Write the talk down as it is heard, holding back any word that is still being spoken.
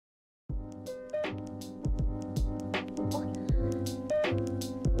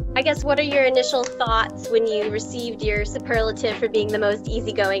I guess, what are your initial thoughts when you received your superlative for being the most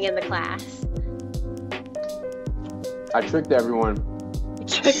easygoing in the class? I tricked everyone. You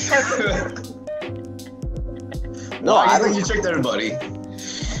tricked everyone. No, I think you tricked everybody.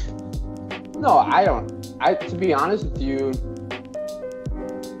 No, I don't. To be honest with you,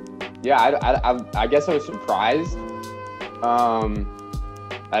 yeah, I guess I was surprised. I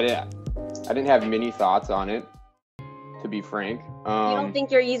didn't have many thoughts on it, to be frank. You don't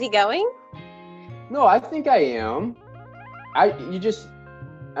think you're easygoing? No, I think I am. You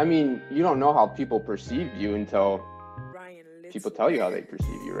don't know how people perceive you until people tell you how they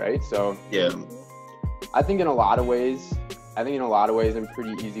perceive you, right? So yeah, I think in a lot of ways I'm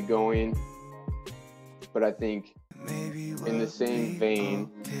pretty easygoing, but I think in the same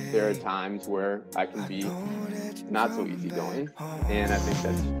vein, there are times where I can be not so easygoing, and I think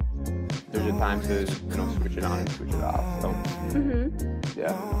there's a time to switch it on and switch it off. So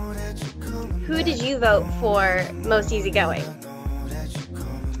yeah. Who did you vote for most easygoing?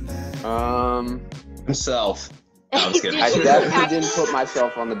 Himself. No, I'm just kidding. I definitely didn't put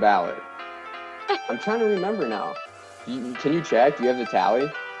myself on the ballot. I'm trying to remember now. Can you check? Do you have the tally?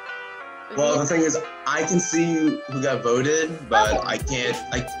 Well, the thing is, I can see who got voted, but I can't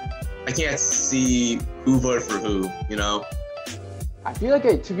see who voted for who, you know? I feel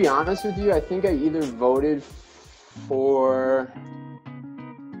like to be honest with you, I think I either voted for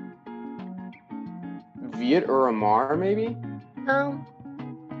Viet or Amar, maybe? Oh.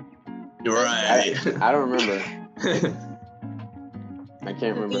 You're right. I don't remember. I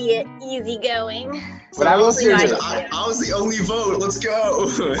can't remember. Viet, easygoing. But I will say this. I was the only vote. Let's go.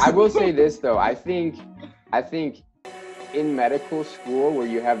 I will say this though. I think in medical school where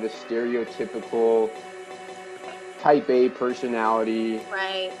you have the stereotypical type A personality,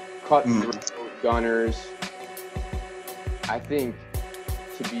 right? Cutthroat gunners. I think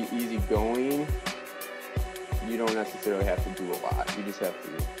to be easygoing, you don't necessarily have to do a lot. You just have to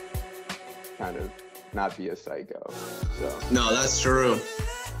kind of not be a psycho. So. No, that's true.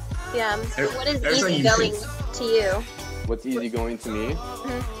 Yeah. So what is easygoing to you? What's easygoing to me?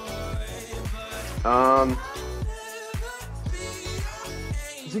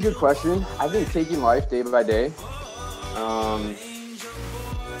 It's a good question. I've been taking life day by day.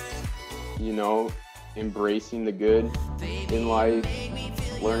 Embracing the good in life,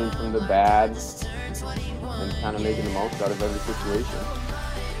 learning from the bad, and kind of making the most out of every situation.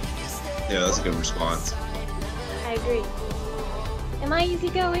 Yeah, that's a good response. I agree. Am I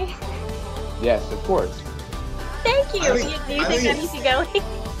easygoing? Yes, of course. Thank you. Do you think I'm easygoing?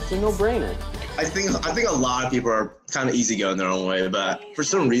 It's a no-brainer. I think a lot of people are kind of easygoing their own way, but for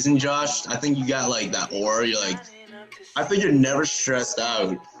some reason, Josh, I think you got like that aura. You're like, I think you're never stressed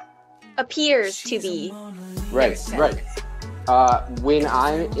out. Appears to be. Right. When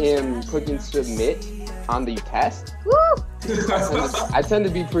I am clicking submit on the test, I tend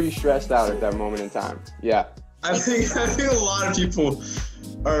to be pretty stressed out at that moment in time. Yeah. I think a lot of people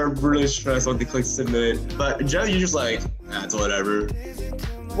are really stressed when they click submit, but generally you're just like, that's whatever.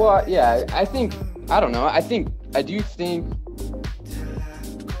 Well, yeah, I think a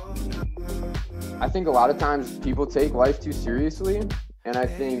lot of times people take life too seriously, and I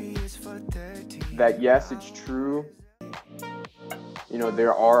think that yes, it's true.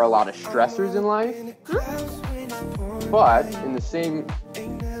 There are a lot of stressors in life, but in the same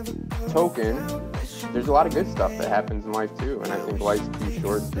token, there's a lot of good stuff that happens in life too, and I think life's too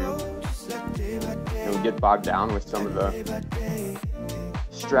short to get bogged down with some of the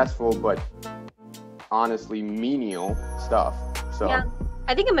stressful but honestly menial stuff. So yeah,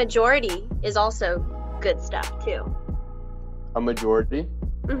 I think a majority is also good stuff too. A majority?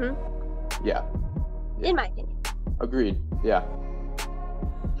 Yeah. In my opinion. Agreed. Yeah.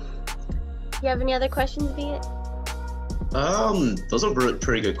 You have any other questions, Viet? Those are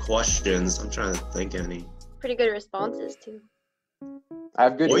pretty good questions. I'm trying to think of any. Pretty good responses too. I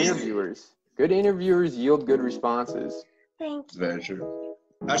have good interviewers. Good interviewers yield good responses. Thank you. Very true.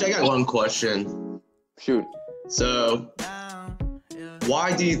 Actually, I got one question. Shoot. So,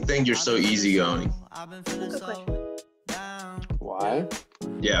 why do you think you're so easygoing? Good question. Why?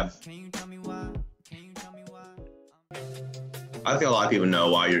 Yeah. I think a lot of people know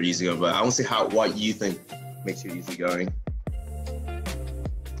why you're easygoing, but I want to see what you think makes you easygoing.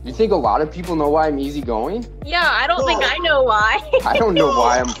 You think a lot of people know why I'm easygoing? Yeah, I don't think I know why. I don't know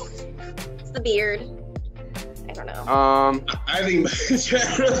why I'm. It's the beard. I don't know. I think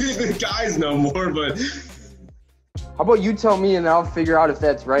generally the guys know more, but. How about you tell me and I'll figure out if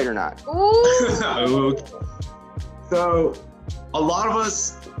that's right or not. Ooh. So, a lot of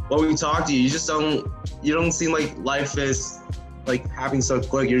us when we talk to you, you don't seem like life is like happening so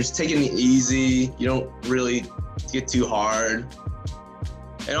quick. You're just taking it easy. You don't really get too hard.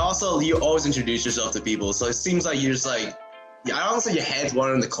 And also, you always introduce yourself to people. So it seems like you're just like, I don't want to say your head's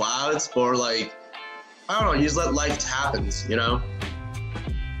one in the clouds, but like, I don't know, you just let life happen, you know?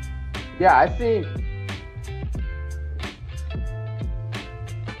 Yeah, I think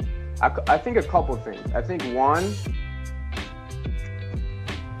a couple of things. I think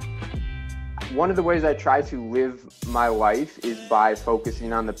one of the ways I try to live my life is by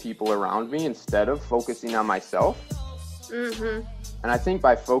focusing on the people around me instead of focusing on myself. Mm-hmm. And I think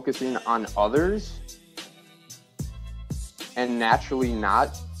by focusing on others and naturally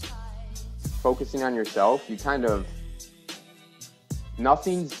not focusing on yourself, you kind of,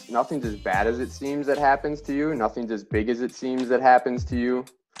 nothing's as bad as it seems that happens to you. Nothing's as big as it seems that happens to you.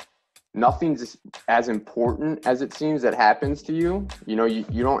 Nothing's as important as it seems that happens to you. You know,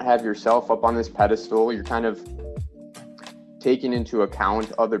 you don't have yourself up on this pedestal. You're kind of taking into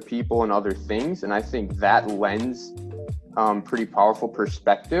account other people and other things. And I think that lends pretty powerful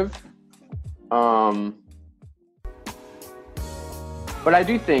perspective. But I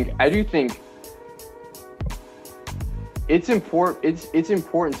do think it's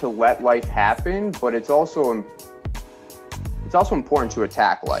important to let life happen, but it's also important to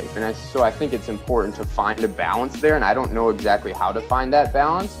attack life. And so I think it's important to find a balance there. And I don't know exactly how to find that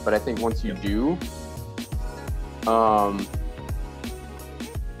balance, but I think once you do,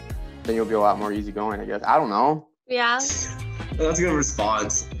 then you'll be a lot more easygoing, I guess. I don't know. Yeah. That's a good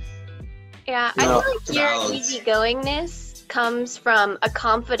response. Yeah, I feel like your easygoingness comes from a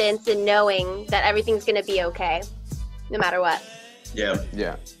confidence in knowing that everything's going to be okay, no matter what. Yeah.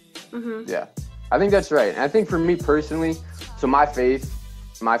 Yeah. Mm-hmm. Yeah. I think that's right. And I think for me personally, so my faith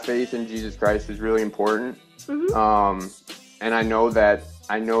in Jesus Christ is really important. Mm-hmm. And I know that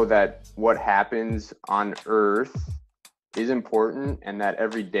what happens on earth is important, and that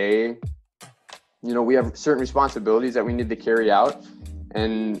every day, you know, we have certain responsibilities that we need to carry out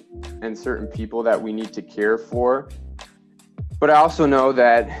and certain people that we need to care for. But I also know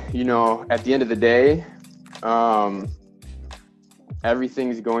that, you know, at the end of the day,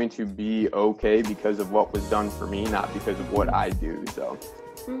 everything's going to be okay because of what was done for me, not because of what I do. So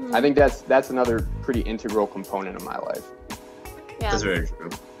Mm-hmm. I think that's another pretty integral component of my life. Yeah. That's very true.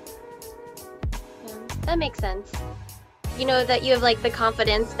 Yeah, that makes sense. You know, that you have like the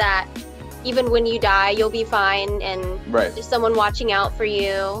confidence that even when you die, you'll be fine, and Right. there's someone watching out for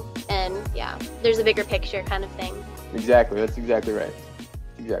you, and yeah, there's a bigger picture kind of thing. Exactly. That's exactly right.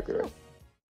 Exactly right.